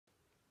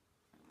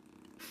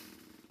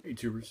Hey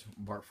tubers,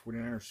 Bart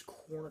 49ers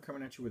Corner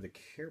coming at you with a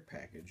care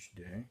package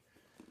today.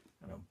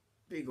 And a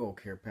big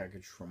old care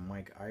package from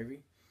M.Ivey.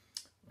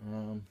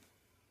 I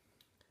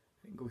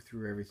didn't go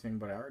through everything,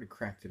 but I already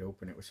cracked it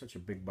open. It was such a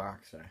big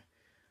box,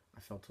 I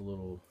felt a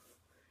little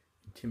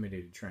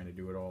intimidated trying to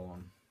do it all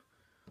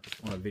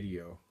on a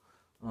video.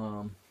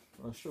 I'll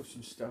show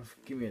some stuff.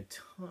 Give me a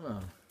ton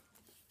of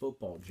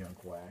football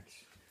junk wax,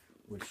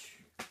 which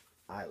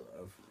I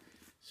love.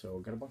 So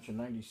got a bunch of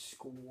 90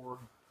 score.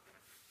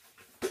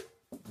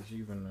 There's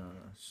even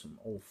some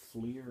old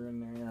Fleer in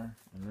there,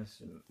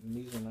 and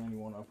these are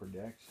 91 upper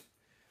decks.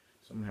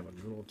 So I'm gonna have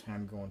a good old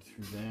time going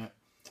through that.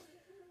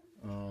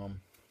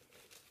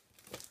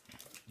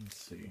 Let's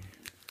see,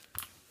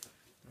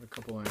 got a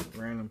couple of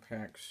random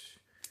packs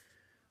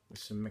with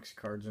some mixed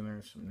cards in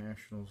there, some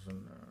Nationals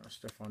and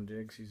Stephon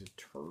Diggs. He's a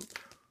Terp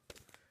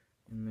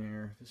in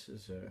there. This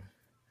is a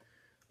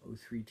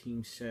 03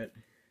 team set.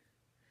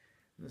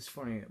 And it's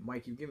funny,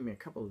 Mike, you've given me a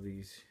couple of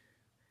these,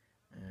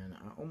 and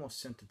I almost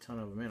sent a ton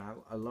of them in.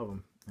 I love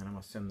them, and I'm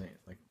gonna send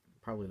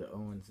probably the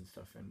Owens and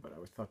stuff in, but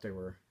I thought they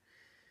were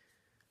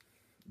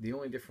the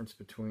only difference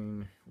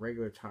between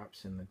regular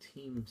tops and the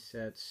team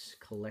sets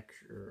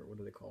collection, or what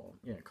do they call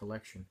them? Yeah,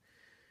 collection,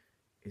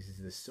 is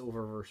the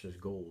silver versus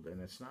gold,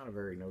 and it's not a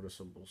very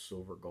noticeable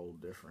silver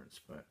gold difference,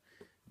 but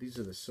these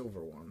are the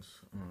silver ones.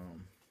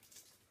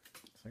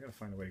 So I gotta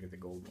find a way to get the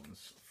gold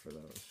ones for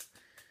those.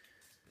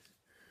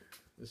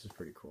 This is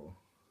pretty cool.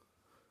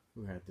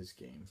 Who had this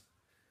game?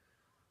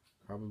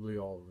 Probably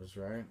all of us,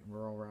 right?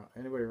 We're all around,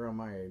 anybody around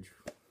my age.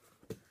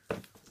 I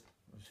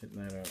was hitting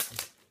that up.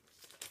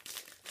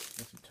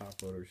 Got some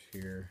top loaders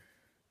here.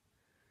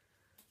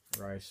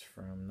 Rice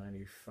from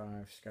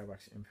 95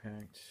 Skybox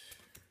Impact.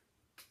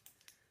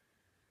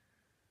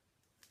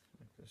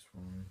 Like this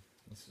one.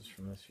 This is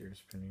from this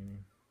year's Panini.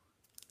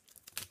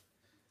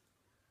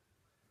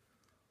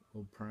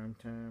 Old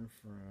Primetime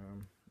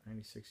from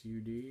 96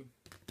 UD.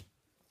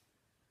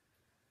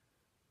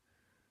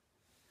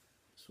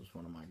 This was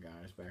one of my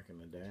guys back in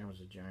the day. I was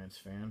a Giants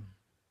fan.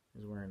 He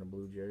was wearing the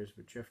Blue Jays,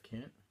 but Jeff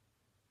Kent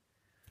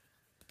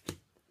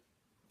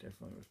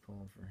definitely was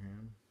pulling for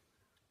him.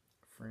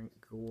 Frank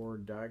Gore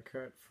die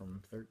cut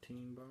from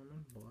 13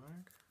 Bowman,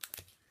 black.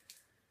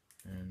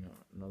 And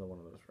another one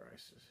of those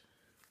Rices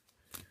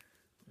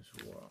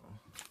as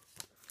well.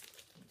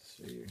 Let's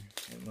see,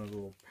 another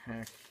little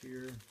pack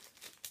here.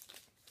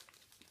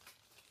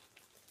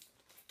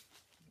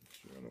 Make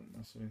sure I don't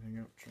mess anything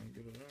up trying to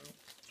get it out.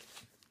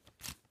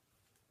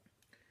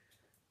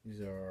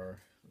 These are,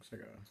 looks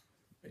like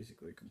a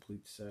basically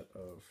complete set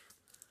of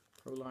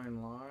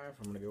Proline Live.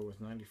 I'm going to go with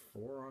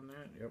 94 on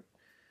that. Yep,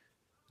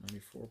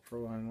 94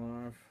 Proline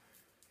Live.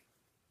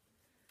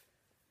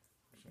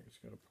 Looks like it's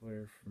got a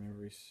player from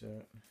every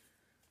set.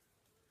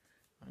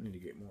 I need to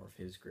get more of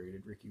his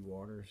graded. Ricky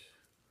Waters.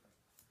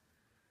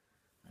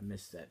 I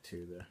missed that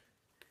too.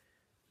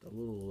 The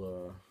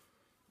little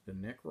the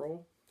neck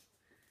roll.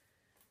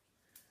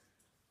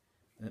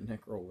 That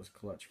neck roll was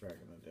clutch back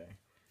in the day.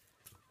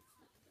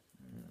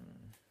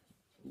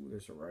 Ooh,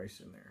 there's a Rice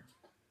in there.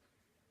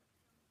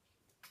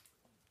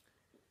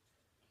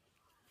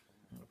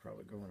 I'll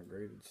probably go in a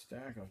graded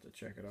stack. I'll have to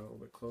check it out a little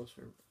bit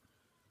closer.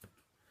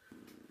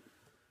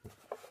 I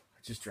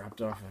just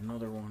dropped off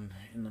another one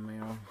in the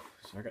mail.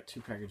 So I got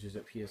 2 packages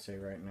at PSA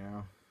right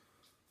now.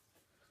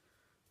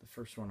 The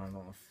first one, I don't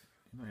know if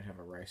you might have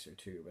a Rice or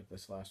 2, but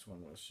this last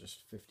one was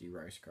just 50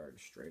 Rice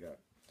cards straight up.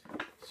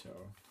 So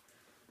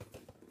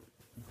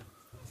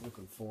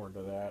looking forward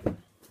to that.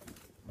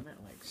 I'm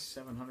at like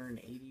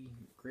 780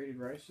 graded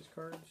Rice's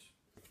cards,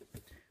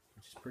 which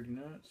is pretty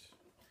nuts.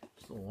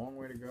 Just a long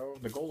way to go.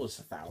 The goal is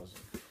 1,000.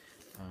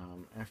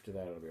 After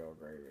that, it'll be all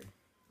gravy.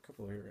 A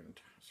couple here in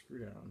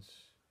screw downs.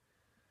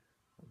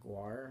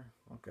 McGuire,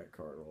 I like that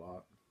card a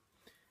lot.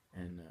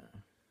 And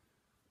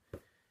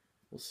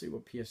we'll see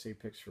what PSA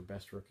picks for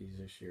best rookies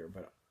this year.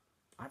 But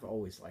I've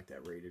always liked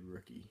that rated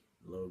rookie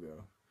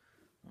logo.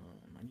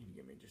 I need to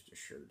get me just a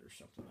shirt or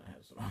something that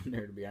has it on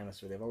there, to be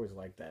honest with you. I've always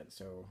liked that.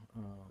 So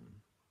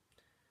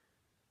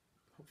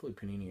hopefully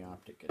Panini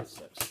Optic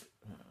gets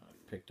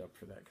picked up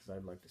for that, because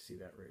I'd like to see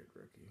that rated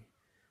rookie.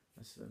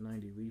 That's the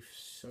 90 Leaf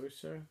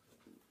Sosa.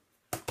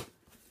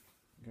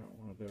 Got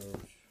one of those.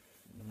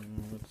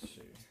 Let's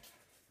see.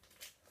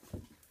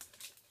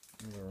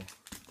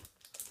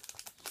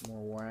 Some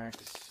more wax.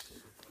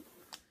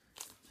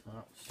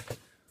 Tops.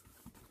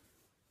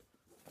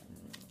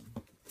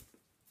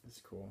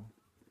 That's cool.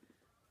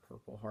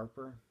 Purple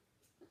Harper.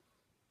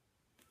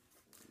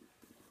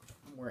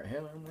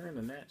 I'm wearing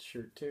the Nats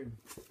shirt too.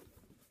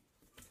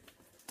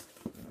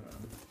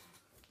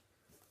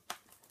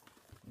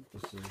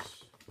 This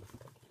is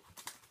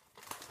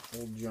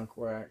old junk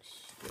wax.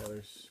 Yeah,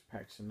 there's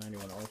packs of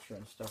 91 Ultra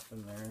and stuff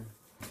in there.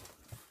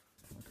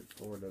 Looking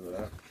forward to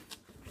that.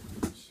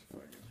 Let's see if I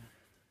can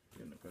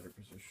get in a better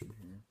position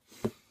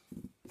here.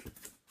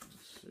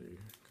 Let's see,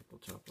 a couple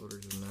top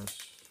loaders in this.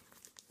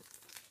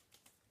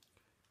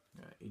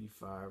 Got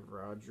 85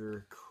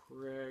 Roger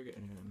Craig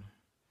and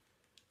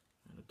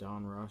a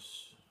Don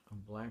Russ, a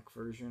black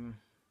version.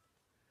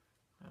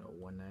 Out of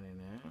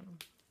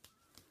 $1.99.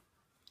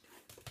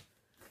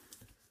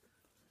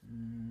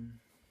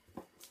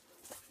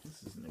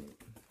 This is neat.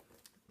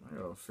 I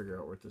gotta figure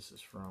out what this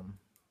is from.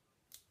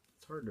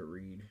 It's hard to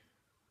read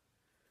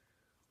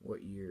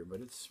what year,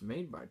 but it's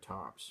made by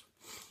Topps.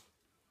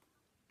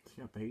 It's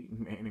got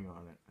Peyton Manning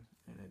on it,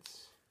 and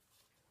it's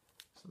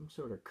some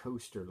sort of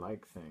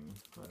coaster-like thing.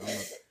 But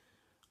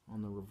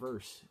on the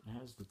reverse, it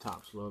has the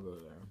Topps logo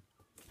there.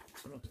 I'm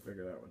gonna have to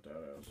figure out what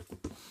that is.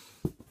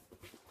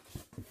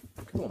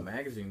 A couple of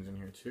magazines in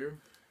here too.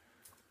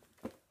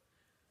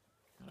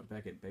 Got a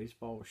Beckett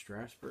baseball with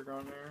Strasburg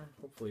on there.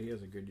 Hopefully he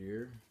has a good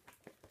year.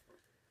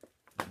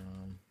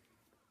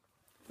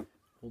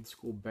 Old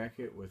school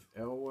Beckett with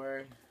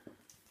Elway.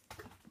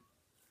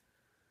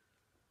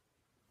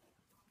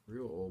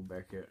 Real old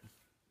Beckett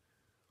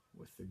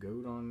with the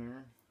goat on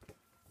there.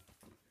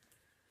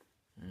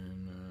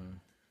 And an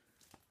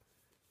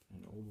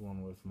old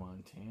one with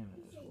Montana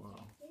as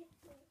well.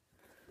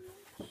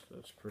 So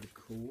that's pretty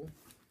cool.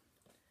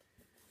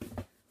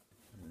 And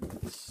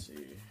let's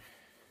see.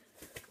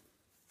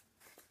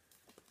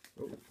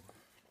 Oh,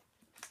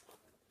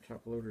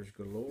 top loaders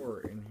galore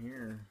in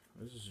here.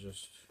 This is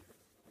just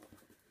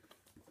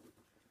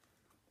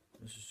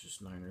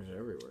Niners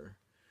everywhere.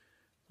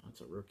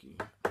 That's a rookie.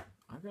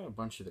 I've got a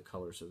bunch of the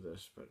colors of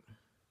this, but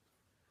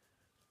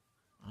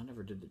I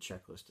never did the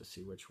checklist to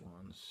see which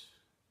ones.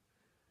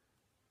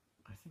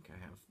 I think I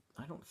have.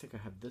 I don't think I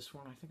have this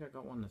one. I think I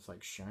got one that's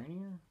like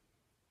shinier.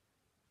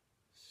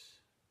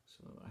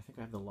 So I think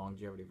I have the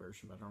longevity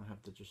version, but I don't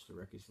have just the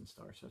rookies and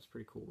stars. So that's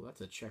pretty cool. That's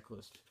a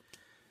checklist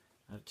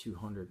at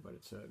 200, but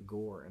it's a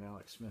Gore and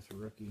Alex Smith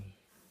rookie.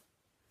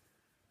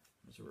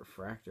 There's a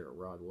refractor of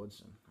Rod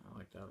Woodson. I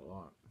like that a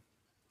lot.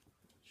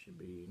 Should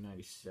be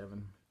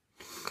 97.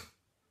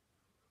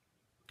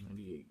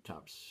 98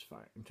 Topps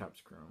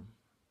Chrome.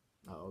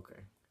 Oh,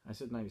 okay. I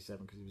said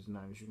 97 because he was a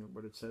 90s junior,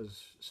 but it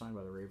says signed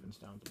by the Ravens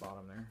down at the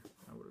bottom there.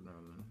 I would have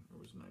known then. It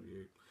was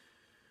 98.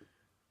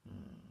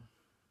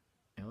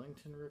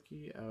 Ellington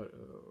rookie out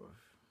of,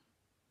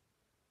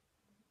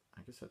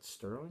 I guess that's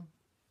Sterling.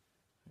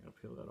 I gotta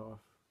peel that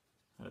off.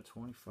 Out of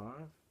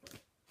 25.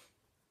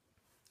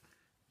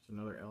 There's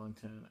another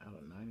Ellington out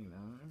of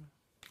 99.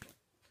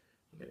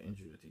 He got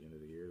injured at the end of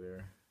the year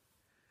there.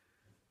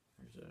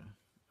 There's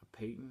a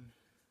Peyton.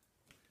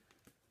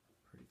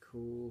 Pretty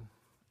cool.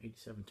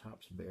 87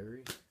 Topps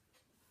Berry.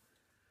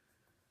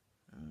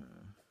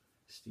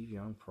 Steve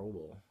Young Pro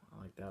Bowl. I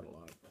like that a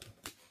lot.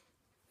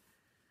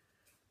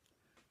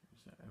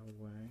 There's that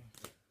Elway.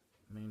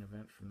 Main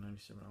event from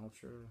 97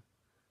 Ultra.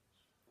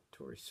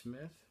 Torrey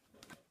Smith.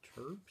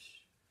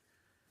 Terps.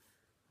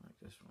 I like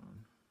this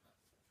one.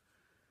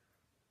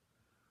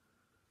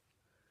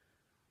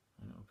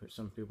 I know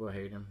some people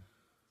hate him.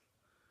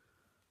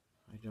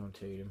 I don't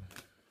hate him.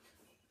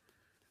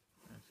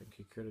 I think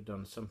he could have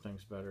done some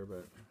things better,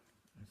 but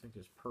I think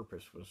his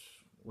purpose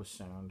was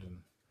sound,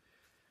 and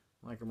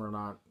like him or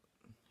not,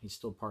 he's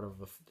still part of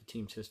the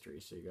team's history,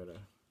 so you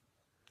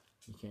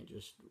can't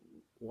just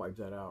wipe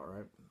that out,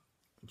 right?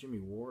 Jimmy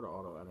Ward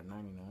auto out of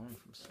 99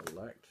 from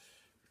Select.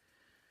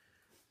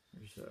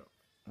 There's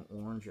an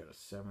orange out of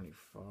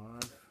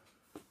 75.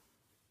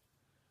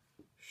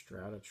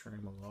 Strata Trey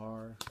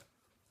Millar.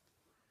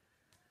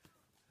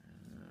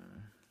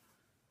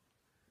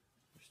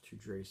 There's two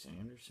Drace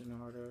Anderson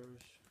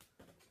autos.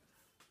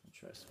 I'll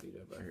try to speed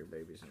up. I hear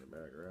babies in the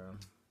background.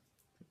 I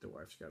think the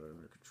wife's got it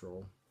under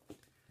control.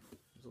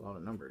 There's a lot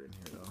of numbered in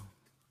here though.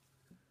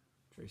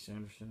 Drace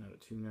Anderson out of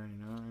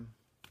 299.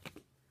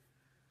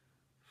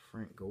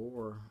 Frank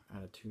Gore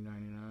out of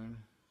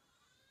 299.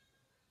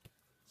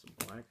 It's a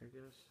black, I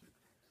guess.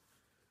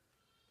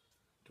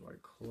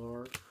 Dwight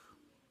Clark.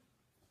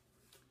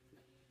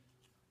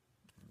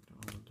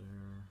 Donald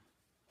there.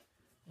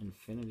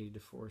 Infinity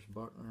DeForest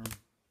Buckner.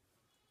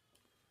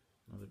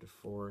 Another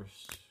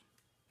DeForest.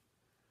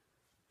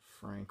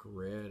 Frank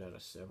Red out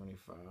of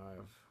 75.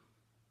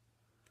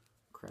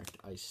 Cracked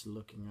ice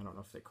looking. I don't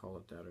know if they call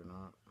it that or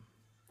not.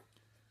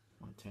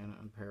 Montana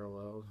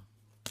Unparalleled.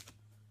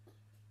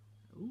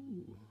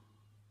 Ooh.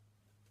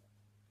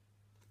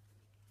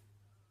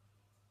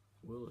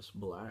 Willis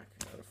Black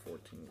out of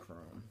 14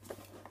 Chrome.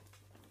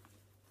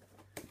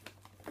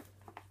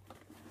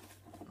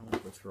 I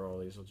won't go through all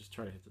these. I'll just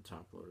try to hit the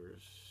top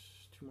loaders.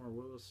 Two more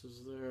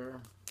Willises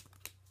there.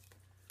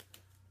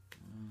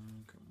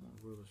 Come on,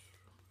 Willis.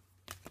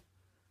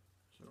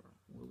 So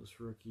Willis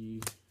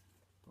rookie.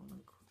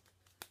 Bowman,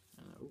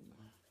 and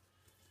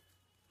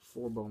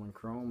four Bowman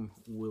Chrome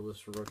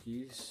Willis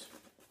rookies.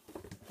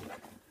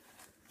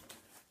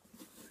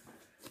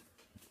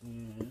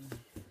 And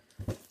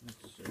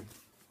let's see.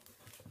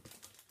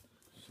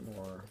 Some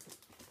more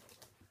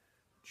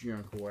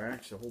junk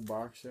wax, a whole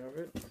box of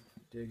it.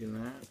 Digging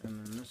that.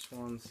 And then this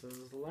one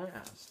says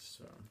last.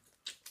 So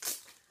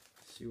let's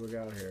see what we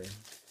got here.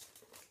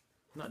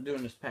 I'm not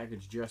doing this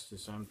package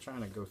justice. I'm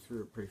trying to go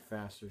through it pretty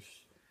fast.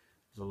 There's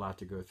a lot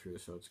to go through,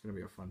 so it's going to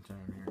be a fun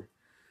time here.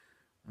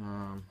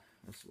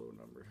 That's low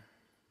numbered.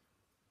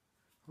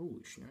 Holy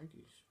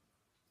shnikes.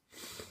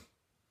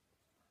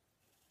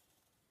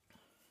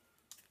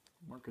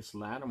 Marcus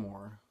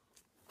Lattimore.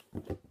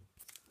 Let's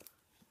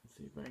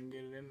see if I can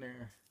get it in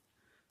there.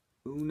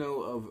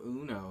 Uno of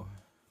Uno.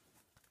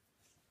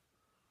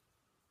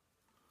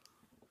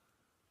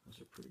 Those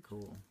are pretty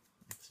cool.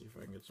 Let's see if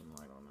I can get some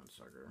light on that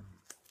sucker.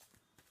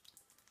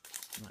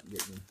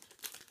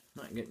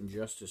 Not getting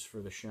justice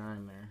for the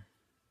shine there.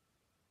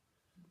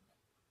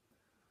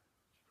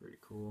 It's pretty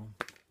cool.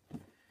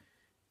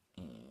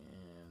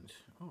 And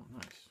oh,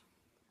 nice.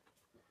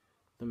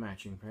 The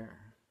matching pair.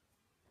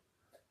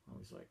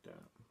 Always like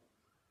that.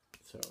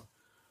 So,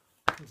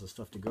 tons of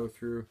stuff to go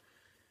through.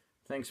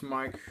 Thanks,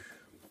 Mike,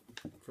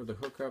 for the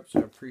hookups. I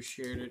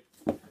appreciate it.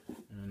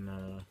 And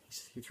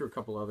he threw a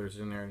couple others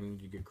in there that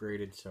need to get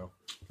graded, so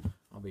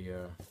I'll be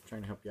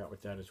trying to help you out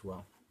with that as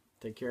well.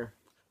 Take care.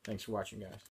 Thanks for watching, guys.